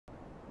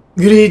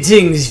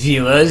Greetings,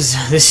 viewers.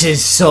 This is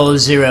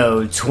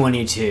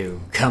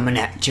Soul022 coming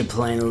at you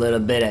playing a little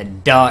bit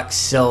of Dark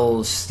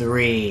Souls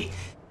 3.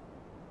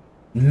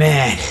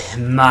 Man,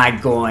 am I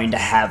going to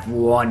have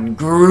one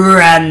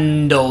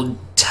grand old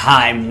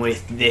time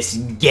with this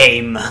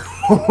game.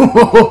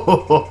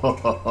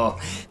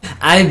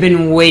 I've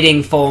been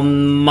waiting for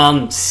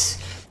months.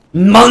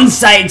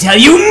 Months, I tell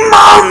you,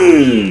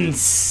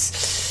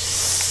 months!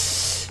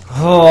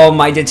 Oh,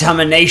 my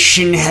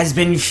determination has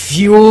been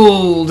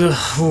fueled.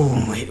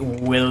 Oh, it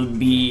will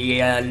be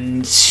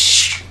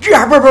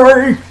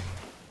unstoppable.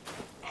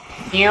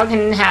 You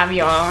can have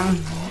your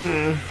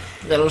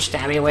little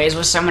stabby ways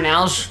with someone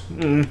else.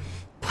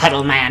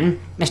 Puddle man.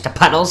 Mr.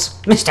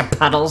 Puddles. Mr.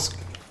 Puddles.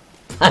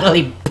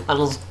 Puddly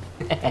Puddles.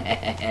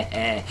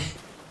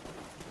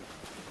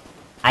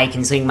 I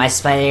can swing my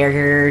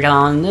spear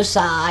on the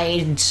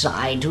side,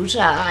 side to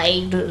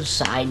side,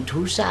 side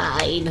to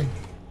side.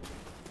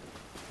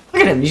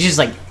 Look at him, he's just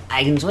like,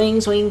 I can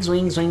swing, swing,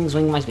 swing, swing,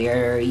 swing my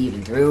spear,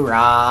 even through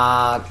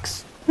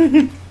rocks.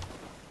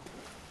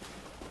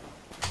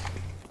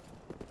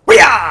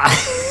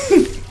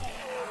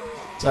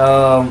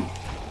 So,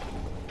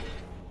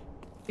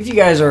 if you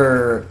guys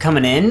are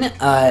coming in,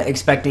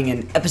 expecting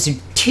an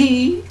episode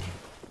 2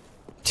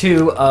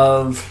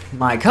 of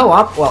my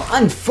co-op, well,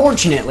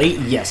 unfortunately,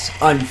 yes,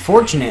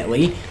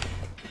 unfortunately,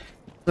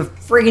 the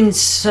friggin'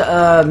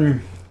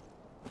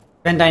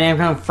 Bandai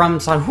Namco from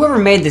whoever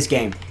made this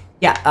game.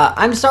 Yeah,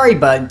 I'm sorry,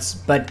 buds,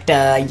 but,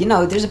 you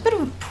know, there's a bit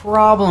of a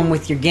problem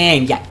with your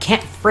game. Yeah,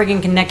 can't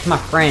friggin' connect to my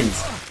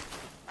friends.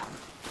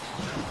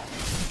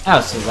 Oh,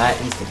 so that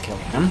insta-killed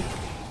him.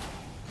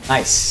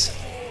 Nice.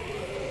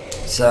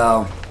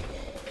 So,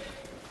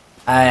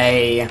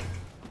 I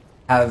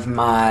have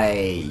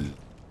my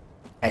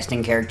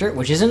testing character,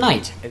 which is a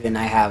knight. And then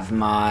I have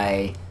my,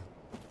 I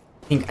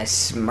think a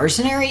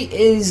mercenary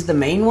is the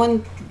main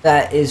one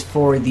that is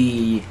for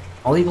the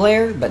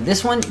multiplayer, but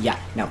this one, yeah,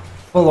 no,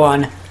 full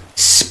on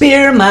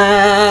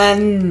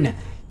spearman.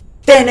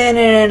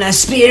 A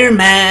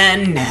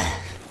spearman.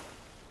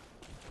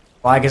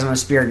 Well, I guess I'm a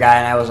spear guy,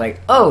 and I was like,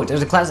 oh,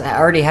 there's a class that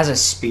already has a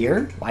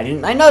spear? Why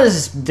didn't I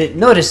notice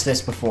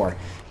this before?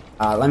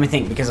 Let me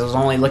think, because I was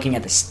only looking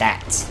at the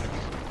stats.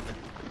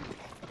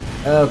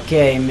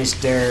 Okay,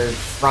 Mr.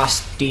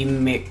 Frosty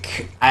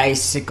Mick,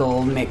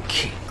 Icicle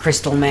Mick,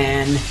 Crystal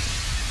Man.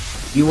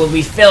 You will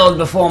be felled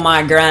before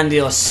my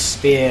grandiose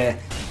spear,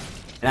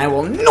 and I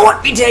will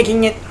not be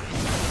taking it!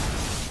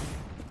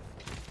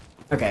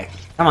 Okay,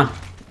 come on.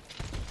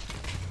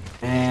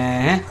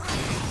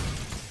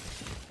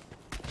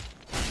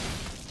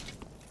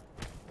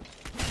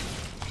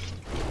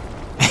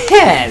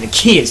 The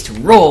key is to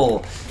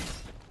roll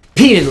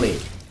repeatedly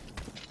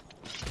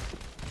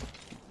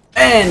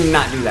and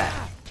not do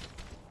that.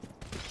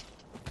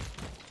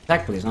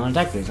 Attack, please! Don't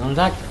attack, please! Don't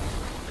attack.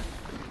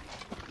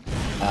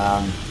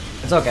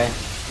 It's okay.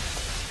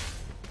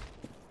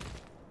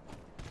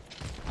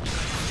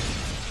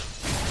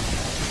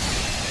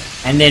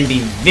 And then be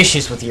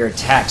vicious with your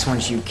attacks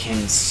once you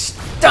can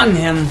stun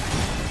him.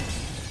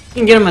 You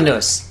can get him into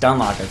a stun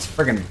lock. It's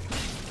friggin'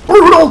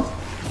 brutal.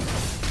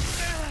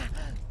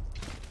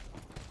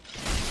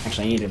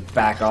 Actually, I need to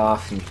back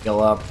off and heal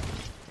up.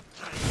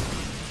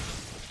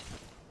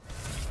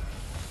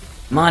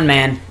 Come on,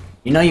 man.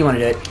 You know you want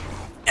to do it.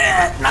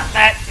 Not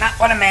that. Not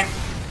what I meant.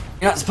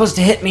 You're not supposed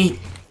to hit me.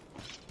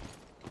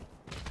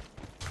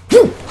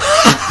 Woo!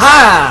 Ha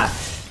ha!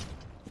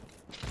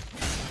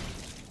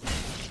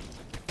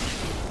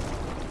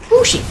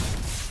 Whooshy!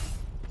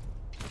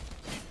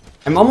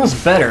 I'm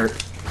almost better.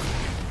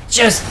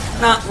 Just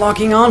not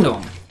locking onto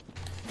him.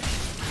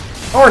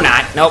 Or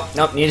not. Nope.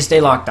 Nope. Need to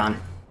stay locked on.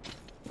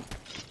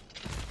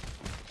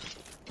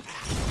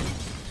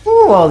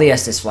 Ooh, all the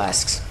Estus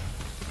flasks.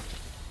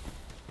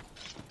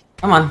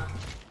 Come on.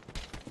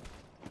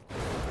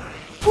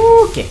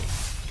 Okay.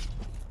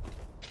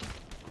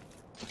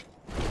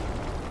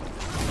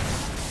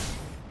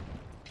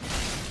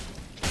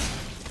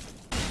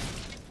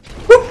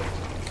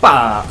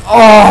 Whoop-a.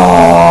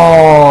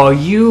 Oh,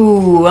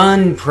 you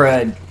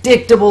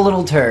unpredictable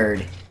little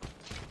turd.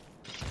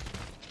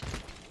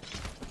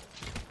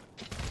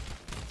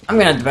 I'm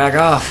gonna have to back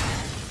off.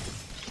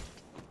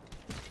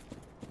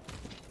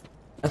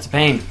 That's a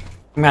pain.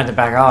 I'm gonna have to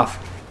back off.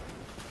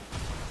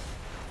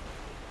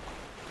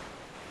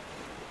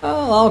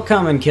 Oh, I'll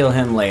come and kill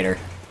him later.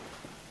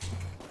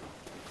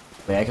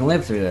 Wait, I can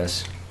live through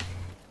this.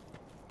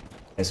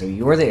 Okay, so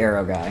you're the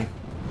arrow guy.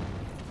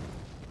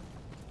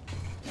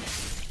 I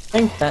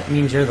think that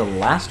means you're the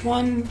last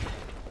one?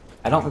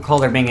 I don't recall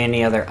there being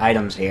any other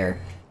items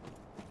here.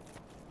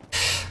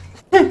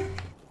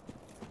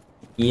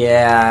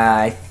 Yeah,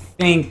 I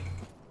think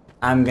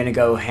I'm gonna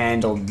go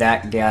handle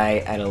that guy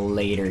at a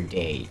later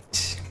date.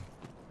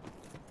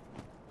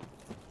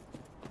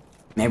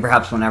 Maybe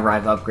perhaps whenever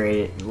I've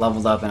upgraded,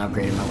 leveled up and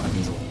upgraded my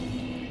weapons.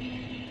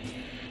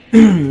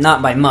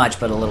 Not by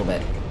much, but a little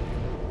bit.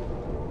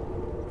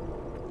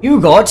 You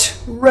got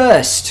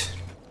rest.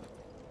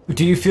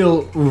 Do you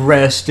feel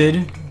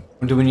rested?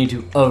 Or do we need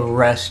to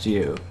arrest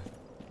you?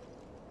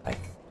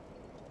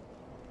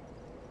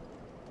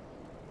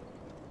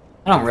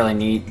 I don't really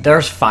need...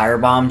 There's fire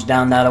bombs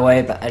down that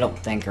way, but I don't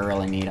think I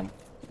really need them.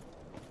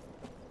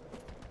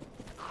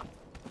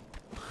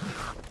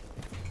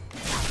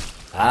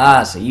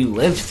 Ah, so you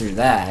lived through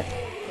that.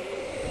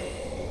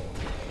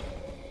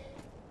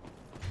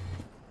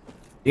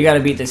 You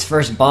gotta beat this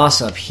first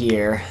boss up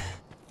here.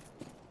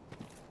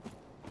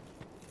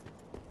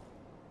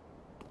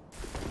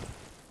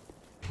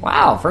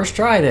 Wow, first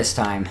try this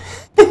time.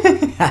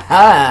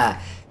 Haha!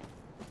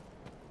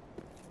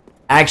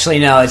 Actually,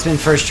 no, it's been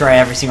first try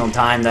every single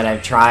time that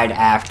I've tried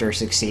after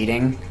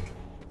succeeding.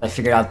 I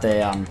figured out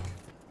the,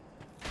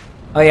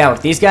 Oh yeah,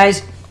 with these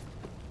guys,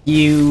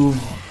 you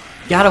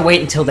gotta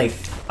wait until they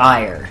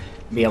fire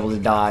to be able to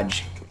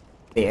dodge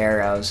the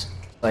arrows.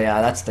 So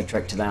yeah, that's the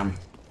trick to them.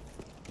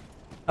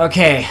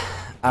 Okay,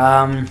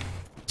 let's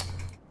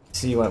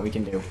see what we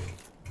can do.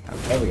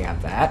 Okay, we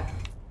have that.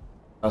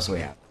 What else do we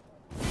have?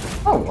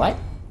 Oh, what?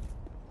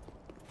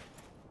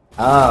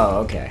 Oh,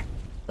 okay.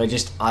 So it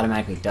just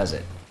automatically does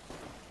it.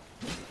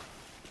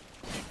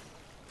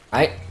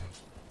 Right?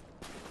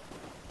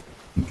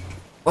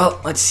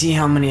 Well, let's see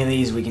how many of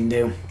these we can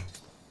do.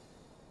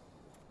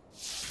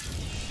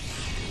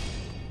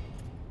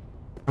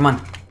 Come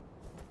on.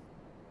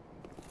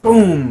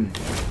 Boom!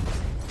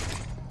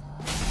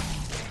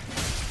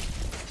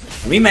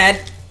 Don't be mad.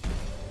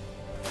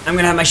 I'm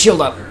gonna have my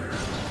shield up.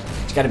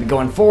 Just gotta be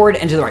going forward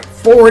and to the right.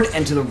 Forward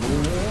and to the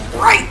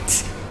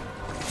right!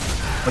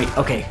 Wait,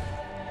 okay.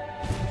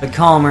 A bit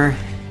calmer.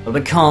 A little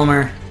bit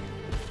calmer.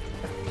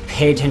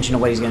 Pay attention to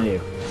what he's gonna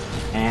do.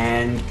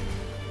 And...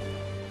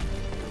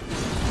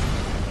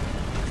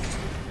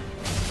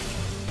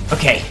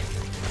 okay.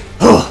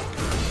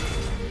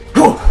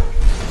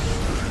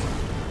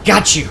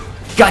 Got you.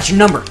 Got your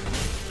number.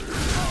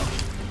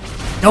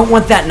 Don't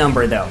want that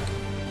number, though.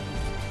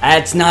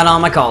 That's not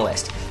on my call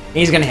list.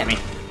 He's gonna hit me.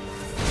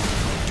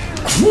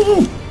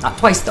 Not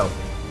twice, though.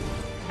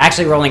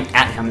 Actually, rolling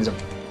at him is a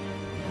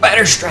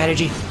better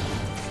strategy.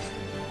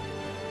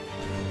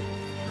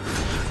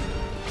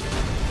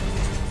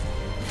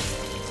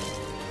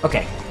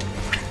 Okay.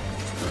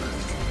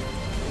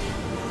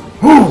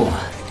 Whew.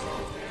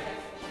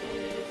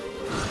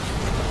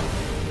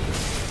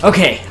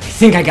 Okay, I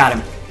think I got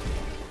him.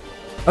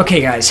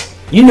 Okay, guys.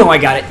 You know I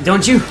got it,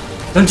 don't you?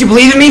 Don't you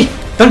believe in me?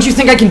 Don't you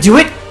think I can do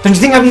it? Don't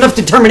you think I have enough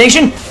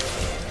determination?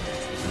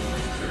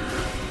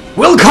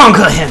 We'll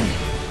conquer him!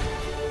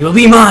 He will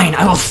be mine!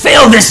 I will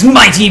fail this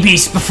mighty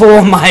beast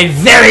before my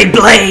very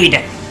blade!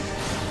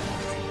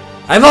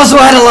 I've also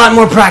had a lot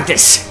more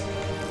practice.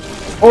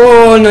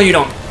 Oh, no you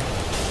don't.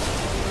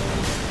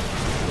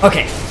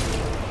 Okay.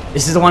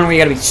 This is the one where you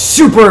gotta be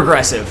super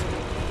aggressive.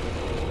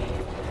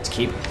 Let's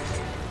keep...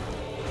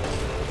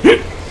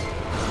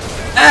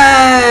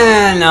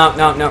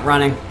 no,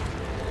 running.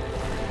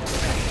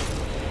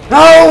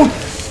 No!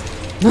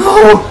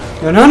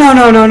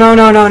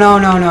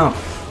 No.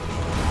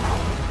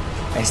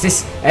 That's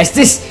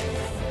this.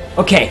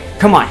 Okay,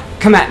 come on.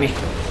 Come at me.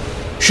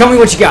 Show me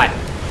what you got.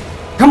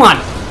 Come on.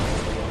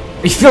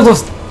 You feel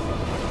those...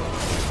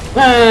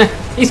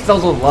 he's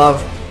filled with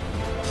love.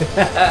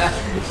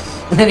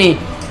 Any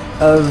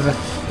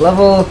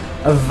level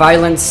of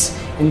violence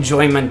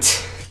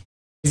enjoyment.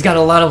 He's got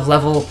a lot of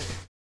level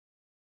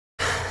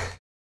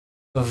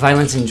of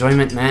violence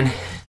enjoyment, man.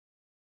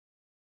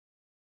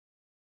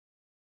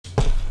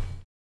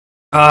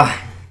 My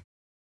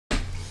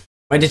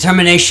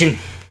determination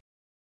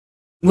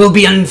will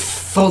be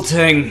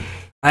unfaltering.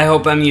 I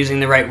hope I'm using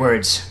the right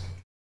words.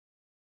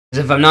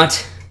 Because if I'm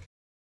not,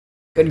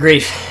 good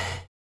grief.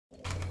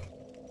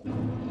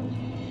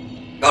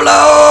 Oh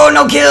no!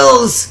 No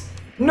kills!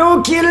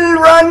 No kill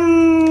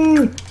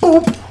run!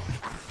 Boop!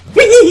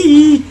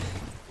 Whee!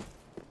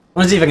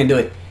 Let's see if I can do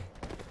it.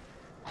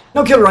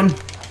 No kill run.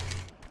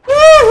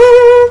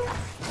 Woohoo!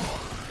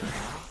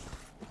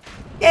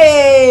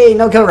 Yay!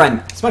 No kill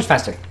run. It's much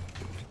faster.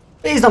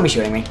 Please don't be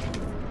shooting me.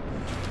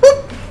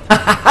 Whoop! Ha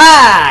ha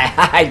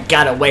ha! I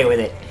got away with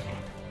it.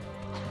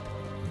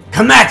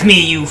 Come at me,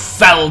 you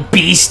foul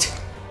beast!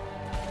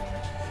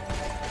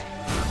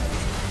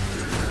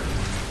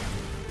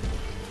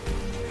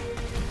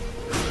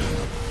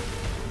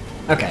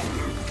 Okay.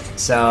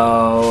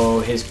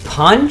 So his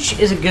punch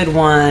is a good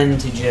one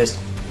to just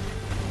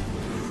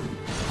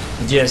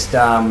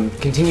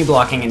continue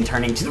blocking and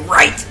turning to the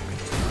right.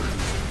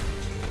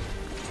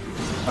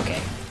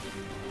 Okay.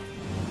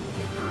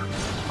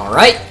 All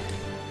right.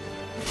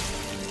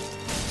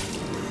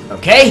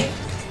 Okay.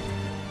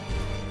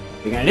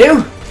 What are you gonna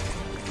do?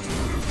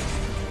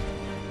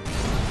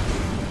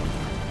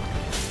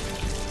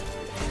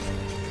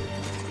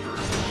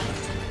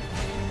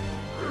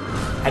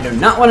 I do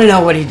not want to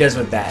know what he does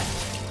with that.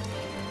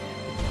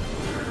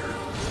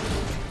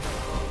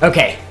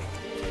 Okay.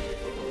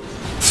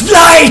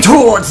 Fly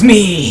towards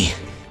me!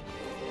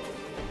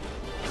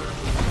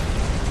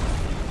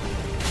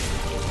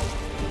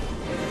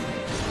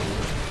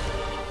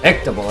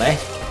 Predictable, eh?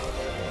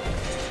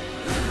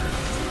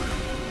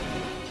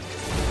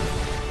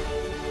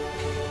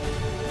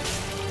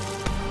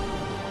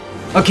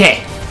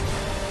 Okay.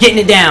 Getting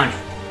it down. I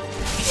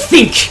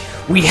think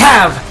we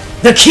have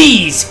the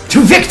keys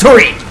to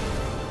victory!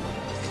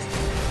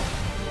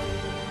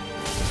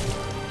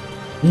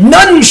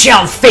 None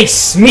shall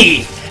face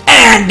me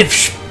and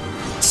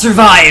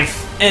survive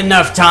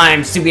enough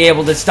times to be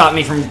able to stop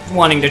me from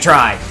wanting to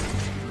try.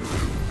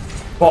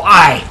 Well,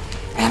 I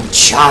am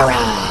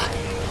Chara.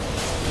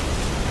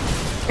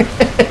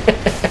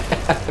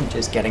 I'm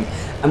just kidding.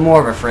 I'm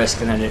more of a Frisk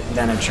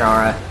than a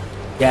Chara.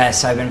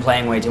 Yes, I've been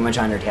playing way too much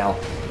Undertale.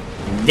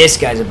 And this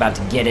guy's about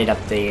to get it up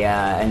the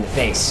in the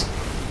face.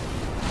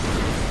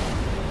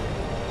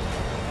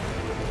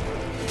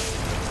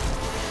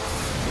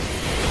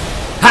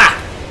 Ha!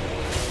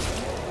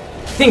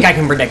 Think I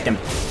can predict him.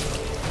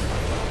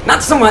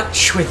 Not so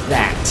much with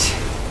that.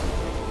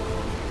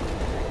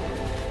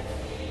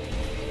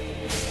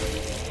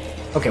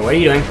 Okay, what are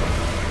you doing?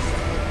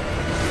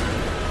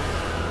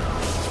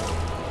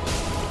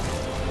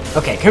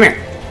 Okay, come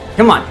here.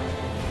 Come on.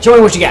 Show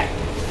me what you got.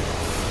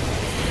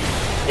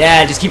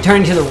 Yeah, just keep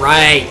turning to the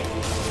right.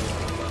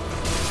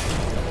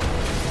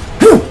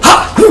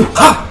 Hoo-ha!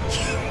 Hoo-ha!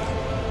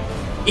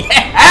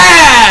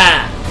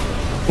 Yeah!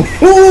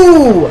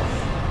 Woo!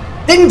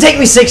 Didn't take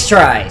me 6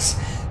 tries.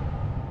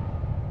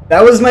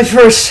 That was my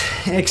first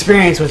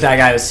experience with that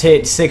guy. It was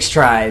 6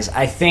 tries.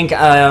 I think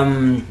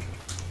I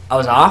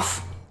was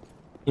off.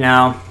 You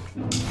know,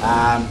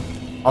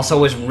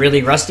 also was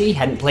really rusty.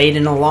 Hadn't played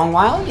in a long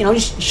while. You know,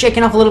 just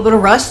shaking off a little bit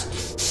of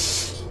rust.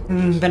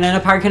 Banana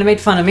Park kind of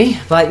made fun of me,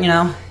 but you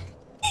know,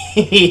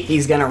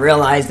 he's gonna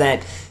realize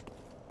that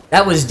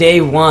that was day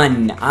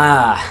 1.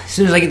 As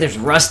soon as I get this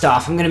rust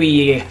off, I'm gonna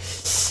be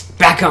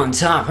back on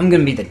top. I'm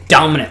gonna be the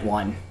dominant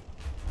one.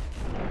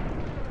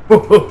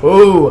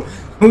 Woo-hoo-hoo.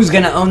 Who's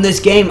gonna own this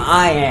game?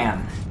 I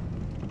am.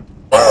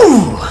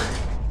 Ooh!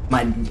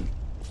 Wanna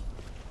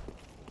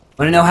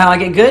know how I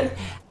get good?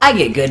 I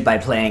get good by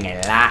playing a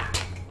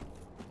lot.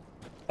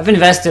 I've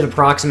invested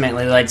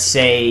approximately, let's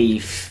say,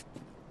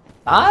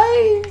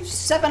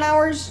 7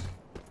 hours?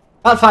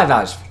 About 5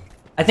 hours.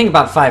 I think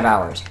about 5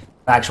 hours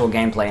of actual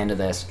gameplay into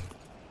this.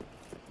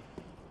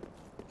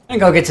 I'm gonna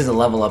go get to the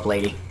level up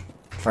lady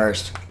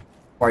first,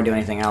 before I do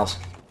anything else.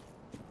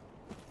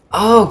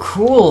 Oh,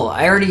 cool.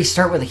 I already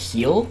start with a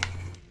heal?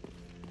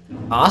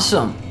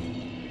 Awesome.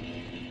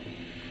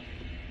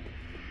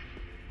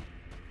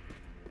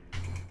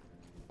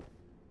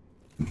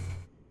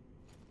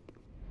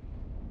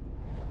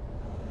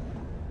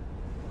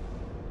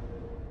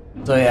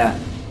 So yeah.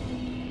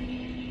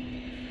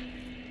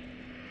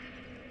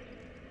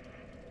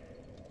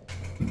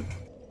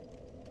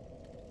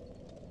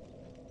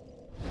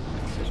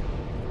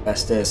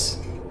 That's this.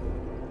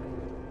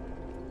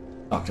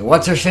 Dr.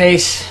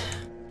 What's-Her-Face.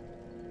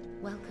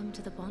 Welcome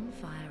to the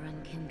bonfire,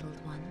 unkindled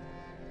one.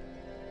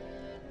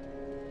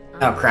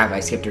 Oh crap, I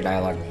skipped her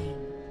dialogue.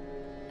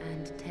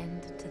 And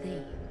tend to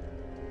thee.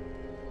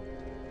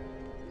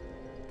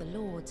 The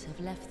lords have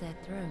left their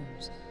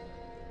thrones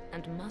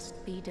and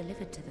must be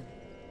delivered to them.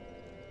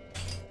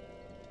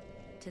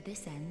 To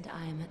this end,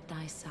 I am at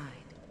thy side.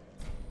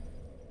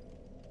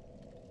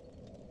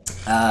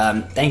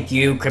 Thank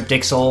you,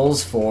 Cryptic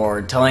Souls,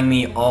 for telling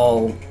me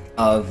all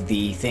of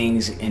the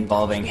things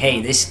involving,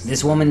 hey,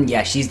 this woman,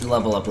 yeah, she's the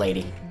level up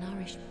lady.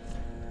 Nourish.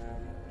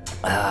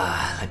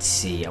 Let's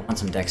see, I want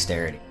some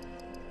dexterity.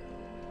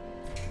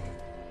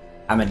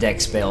 I'm a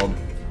dex build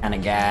kind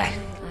of guy.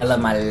 I love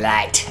my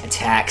light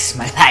attacks,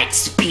 my light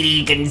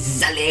Speedy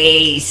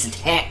Gonzales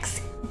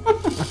attacks.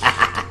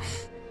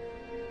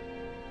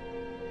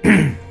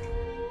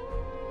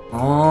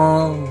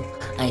 Oh,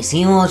 I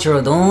see what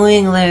you're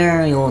doing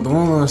there. You're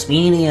doing the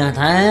speedy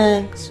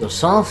attacks. You're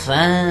so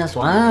fast.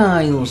 Why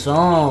are you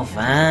so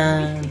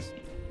fast?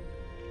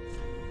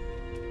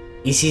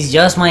 This is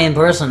just my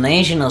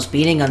impersonation of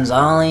Speedy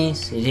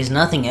Gonzales. It is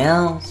nothing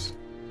else.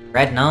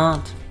 Fret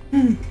not.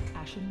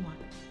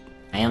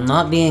 I am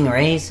not being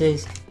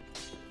racist.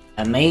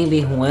 And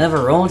maybe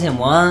whoever wrote him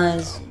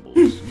was.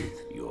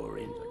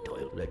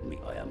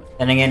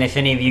 Then again, if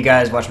any of you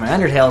guys watch my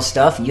Undertale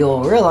stuff,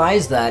 you'll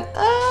realize that,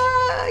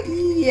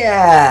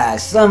 yeah,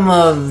 some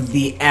of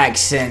the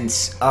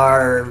accents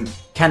are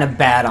kind of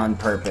bad on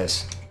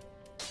purpose.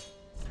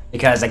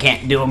 Because I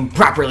can't do them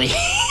properly.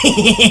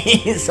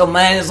 So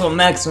might as well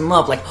max them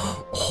up, like,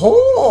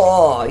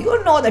 oh,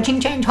 you know the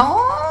Ching Chang Tong?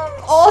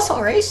 Oh, so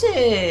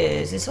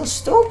racist. It's so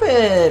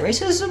stupid.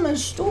 Racism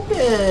is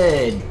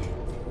stupid.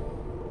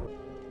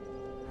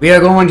 We are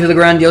going to the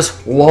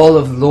grandiose Wall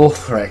of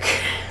Lothric.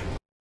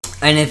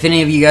 And if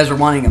any of you guys are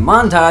wanting a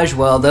montage,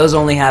 well, those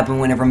only happen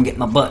whenever I'm getting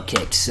my butt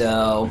kicked,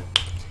 so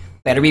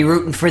better be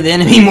rooting for the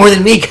enemy more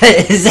than me,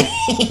 cause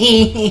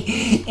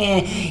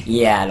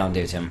yeah, don't do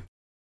it to him.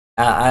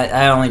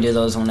 I only do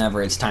those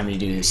whenever it's time to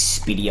do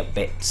speedy up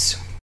bits.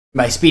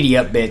 By speedy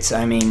up bits,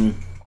 I mean,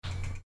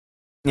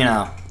 you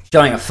know,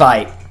 showing a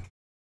fight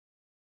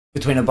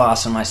between a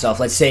boss and myself.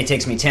 Let's say it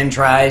takes me 10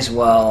 tries,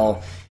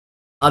 well,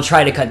 I'll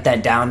try to cut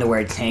that down to where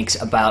it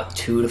takes about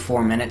 2 to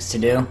 4 minutes to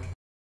do.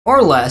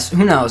 Or less,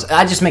 who knows?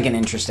 I just make an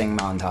interesting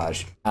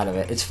montage out of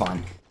it. It's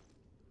fun.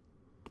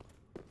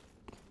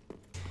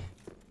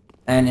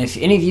 And if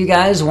any of you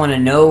guys want to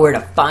know where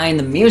to find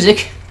the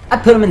music, I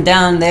put them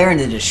down there in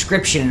the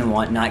description and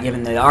whatnot,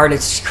 giving the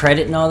artists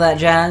credit and all that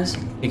jazz.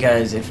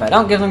 Because if I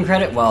don't give them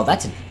credit, well,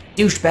 that's a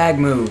douchebag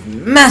move.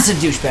 Massive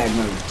douchebag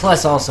move.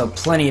 Plus, also,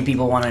 plenty of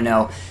people want to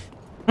know,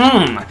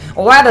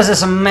 what is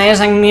this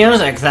amazing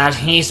music that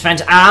he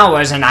spent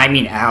hours, and I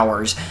mean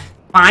hours,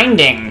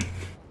 finding?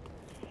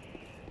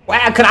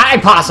 Where could I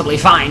possibly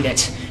find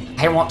it?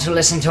 I want to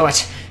listen to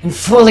it and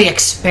fully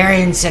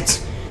experience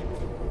it.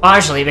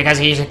 Partially because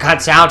he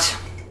cuts out.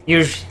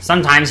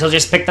 Sometimes he'll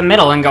just pick the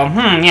middle and go,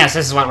 yes,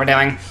 this is what we're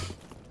doing.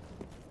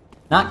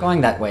 Not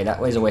going that way.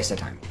 That way's a waste of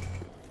time.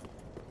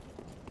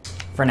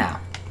 For now.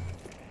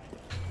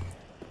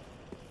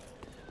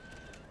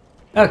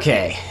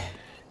 Okay.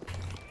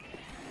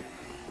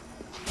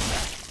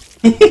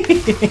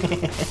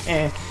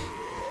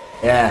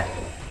 Yeah.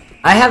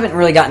 I haven't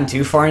really gotten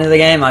too far into the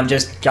game. I've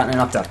just gotten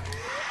enough to...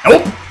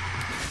 Nope!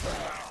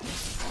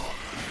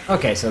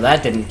 Okay, so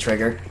that didn't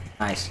trigger.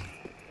 Nice.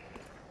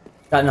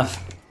 Got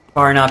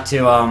far enough to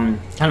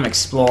kind of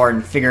explore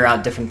and figure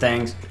out different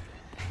things.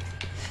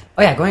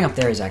 Oh yeah, going up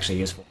there is actually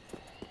useful.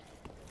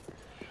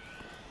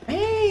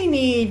 I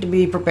need to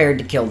be prepared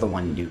to kill the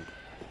one dude.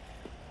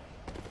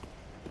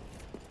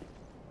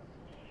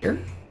 Here?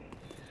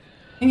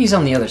 I think he's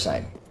on the other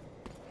side.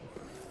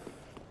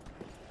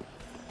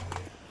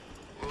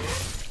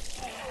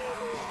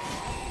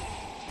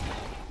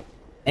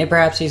 Maybe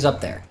perhaps he's up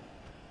there.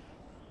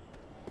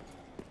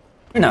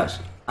 Who knows?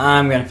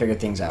 I'm gonna figure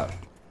things out.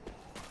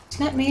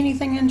 Doesn't that mean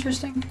anything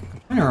interesting?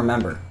 I'm trying to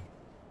remember.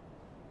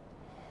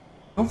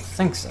 I don't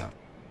think so.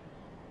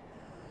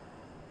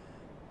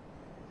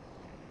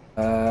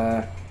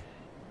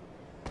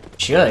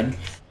 Should.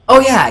 Oh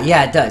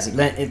yeah, it does.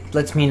 It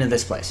lets me into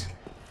this place.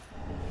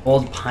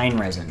 Old pine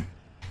resin.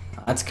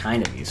 Oh, that's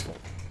kind of useful.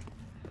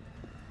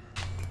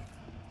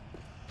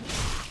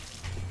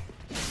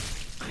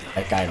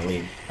 That guy to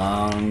leave.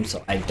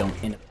 So I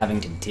don't end up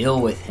having to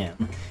deal with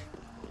him.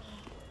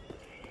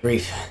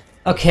 Grief.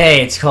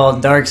 Okay, it's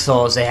called Dark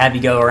Souls. They have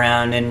you go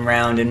around and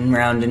round and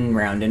round and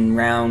round and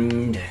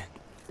round.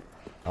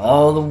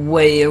 All the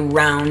way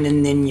around,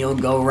 and then you'll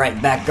go right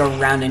back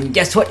around, and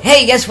guess what?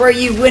 Hey, guess where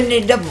you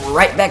ended up?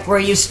 Right back where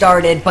you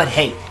started. But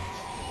hey,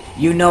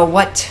 you know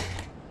what?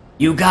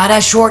 You got a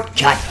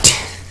shortcut.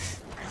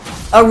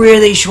 A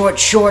really short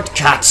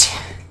shortcut.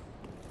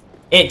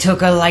 It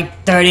took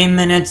like 30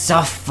 minutes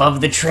off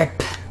of the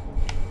trip.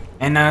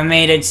 And I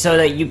made it so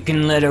that you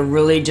can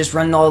literally just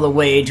run all the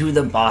way to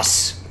the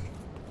boss.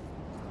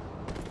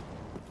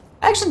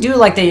 I actually do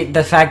like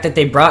the fact that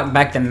they brought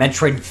back the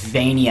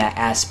Metroidvania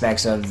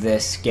aspects of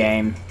this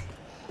game.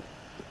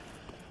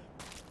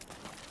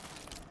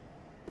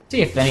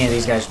 See if any of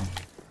these guys...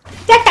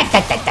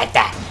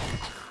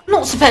 I'm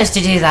not supposed to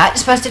do that. You're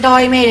supposed to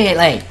die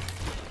immediately.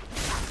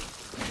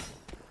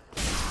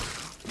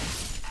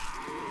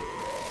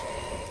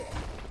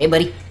 Hey,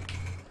 buddy. How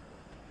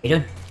you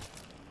doing?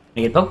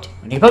 Wanna get poked?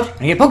 Wanna get poked?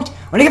 Wanna get poked?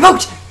 Wanna get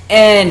poked?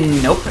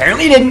 And nope,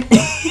 apparently didn't.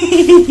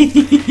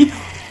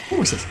 What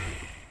was this?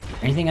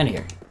 Anything under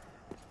here?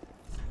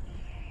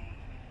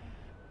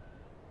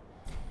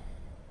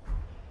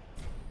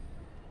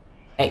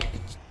 Hey.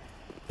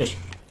 Fish.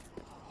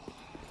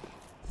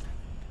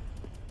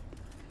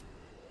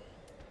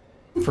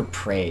 For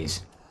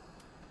praise.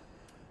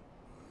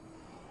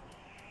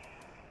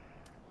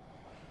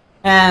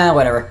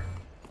 Whatever.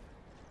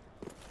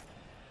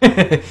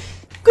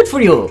 Good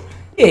for you.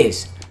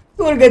 Yes.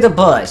 You will get a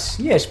bus.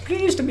 Yes,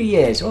 pleased to be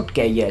yes.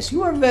 Okay, yes.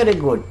 You are very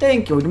good.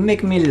 Thank you to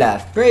make me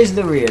laugh. Praise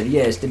the rear.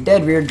 Yes, the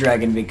dead rear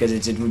dragon because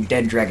it's a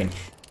dead dragon.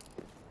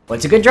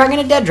 What's a good dragon?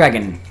 A dead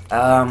dragon.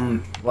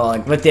 Well,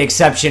 like, with the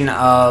exception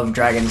of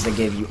dragons that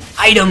give you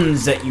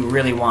items that you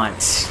really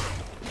want.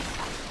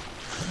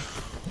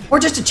 Or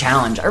just a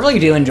challenge. I really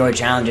do enjoy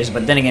challenges,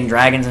 but then again,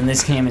 dragons in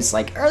this game, it's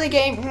like, early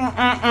game,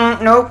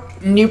 nope,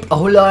 nope, a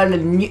whole lot of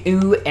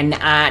new, and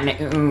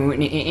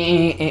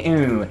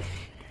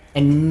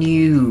and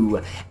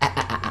new.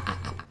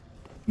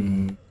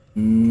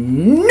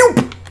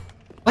 Nope!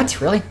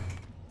 What, really?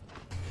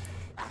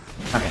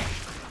 Okay.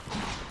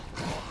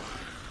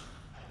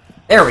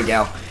 There we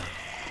go.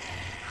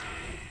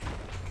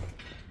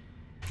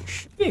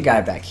 Should be a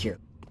guy back here.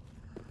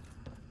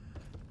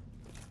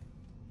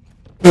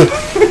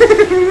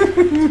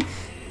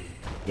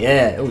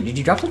 Yeah. Oh, did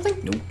you drop something?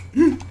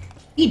 Nope.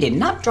 He did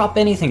not drop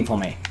anything for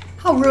me.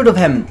 How rude of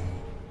him.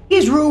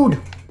 He's rude.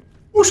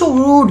 Who's so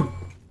rude?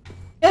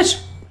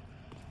 Yes.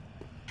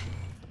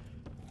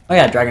 Oh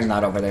yeah, dragon's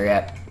not over there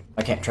yet.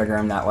 I can't trigger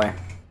him that way.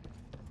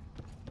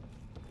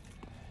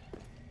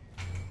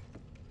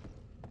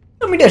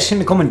 Tell me this in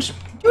the comments.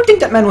 Do you think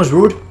that man was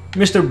rude?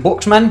 Mr.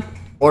 Boxman?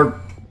 Or...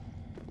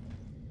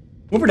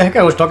 whatever the heck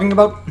I was talking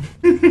about?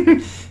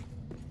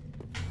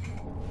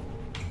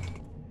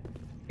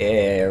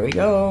 There we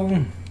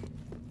go.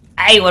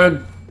 I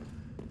will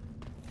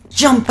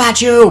jump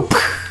at you.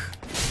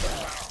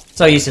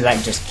 So used to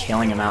that just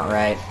killing him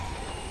outright.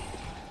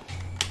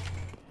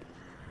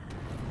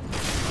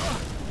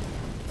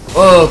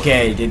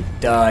 Okay, did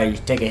I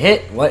take a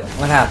hit? What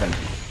happened?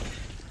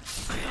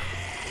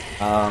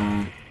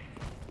 I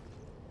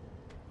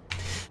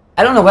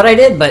don't know what I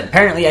did, but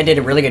apparently I did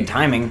a really good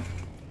timing.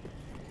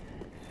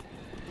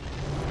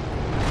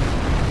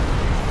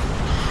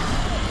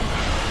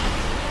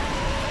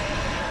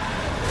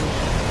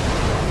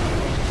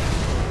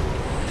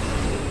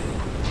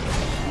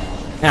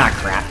 Ah,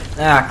 crap.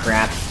 Ah,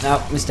 crap. No,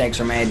 mistakes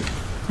were made.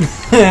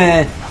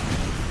 I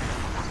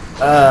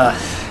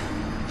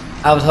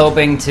was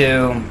hoping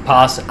to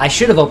I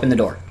should have opened the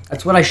door.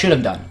 That's what I should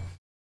have done.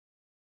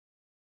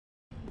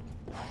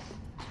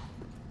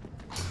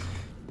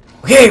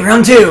 Okay,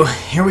 round 2.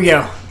 Here we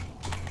go.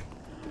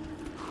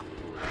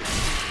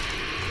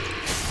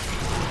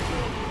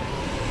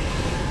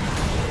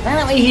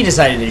 Apparently he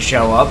decided to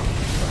show up.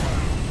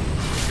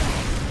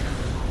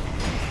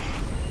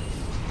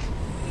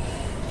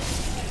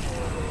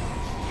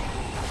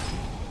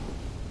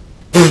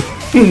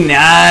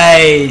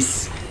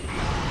 Nice!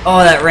 Oh,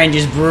 that range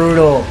is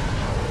brutal.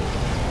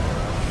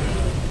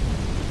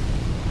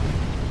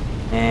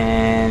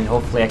 And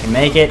hopefully I can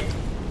make it.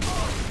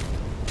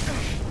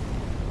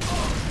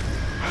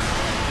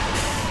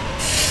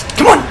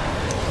 Come on!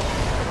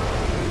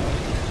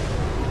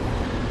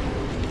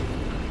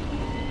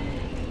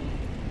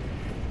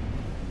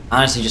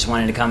 Honestly, just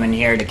wanted to come in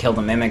here to kill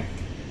the mimic.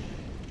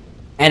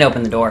 And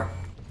open the door.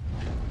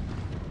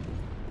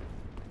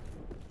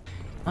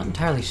 Not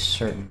entirely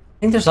certain.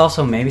 I think there's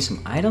also maybe some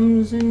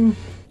items in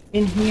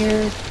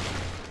here.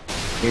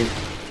 Weird.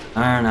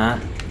 Or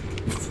not.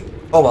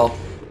 Oh well.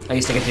 I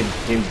guess I get to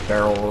do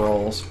barrel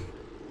rolls.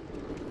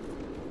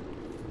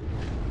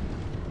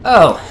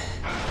 Oh.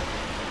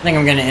 I think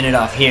I'm gonna end it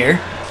off here.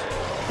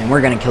 And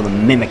we're gonna kill the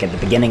mimic at the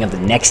beginning of the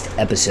next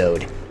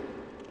episode.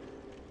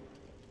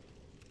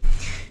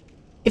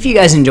 If you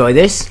guys enjoy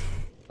this,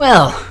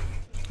 well,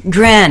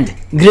 grand,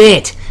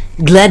 great,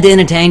 glad to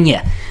entertain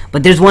you.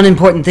 But there's one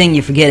important thing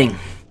you're forgetting.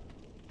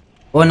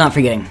 Or not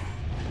forgetting.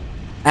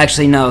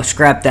 Actually, no,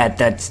 scrap that.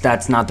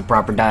 That's not the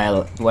proper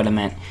dial. What I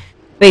meant.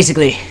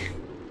 Basically,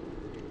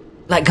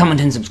 like,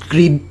 comment, and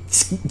subscribe.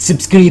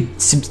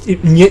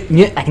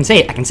 I can say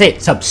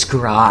it.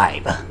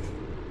 Subscribe.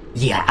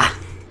 Yeah.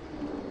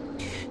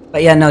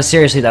 But yeah, no,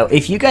 seriously though,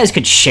 if you guys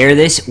could share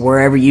this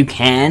wherever you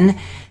can,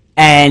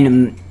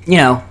 and you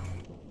know,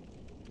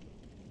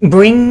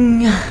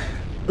 bring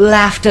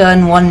laughter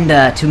and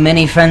wonder to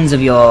many friends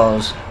of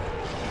yours.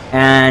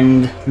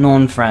 And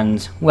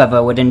non-friends,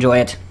 whoever would enjoy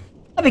it.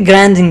 That'd be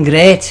grand and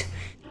great.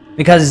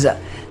 Because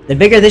the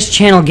bigger this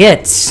channel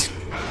gets,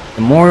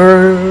 the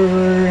more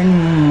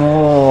and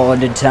more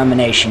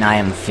determination I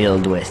am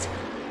filled with.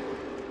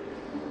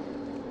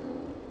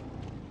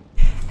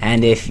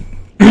 And if,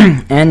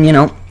 and you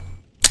know,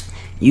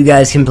 you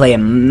guys can play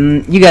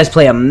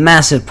play a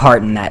massive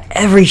part in that.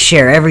 Every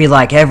share, every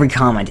like, every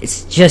comment,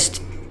 it's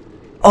just,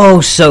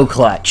 oh so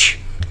clutch.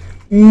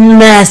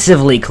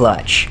 Massively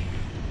clutch.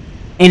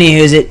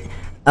 Anywho's it,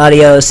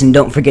 adios, and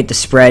don't forget to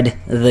spread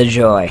the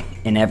joy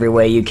in every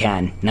way you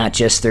can. Not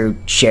just through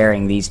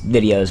sharing these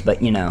videos,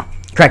 but, you know,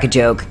 crack a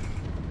joke.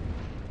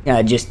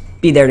 Just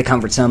be there to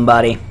comfort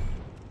somebody.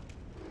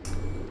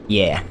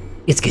 Yeah,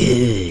 it's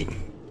good.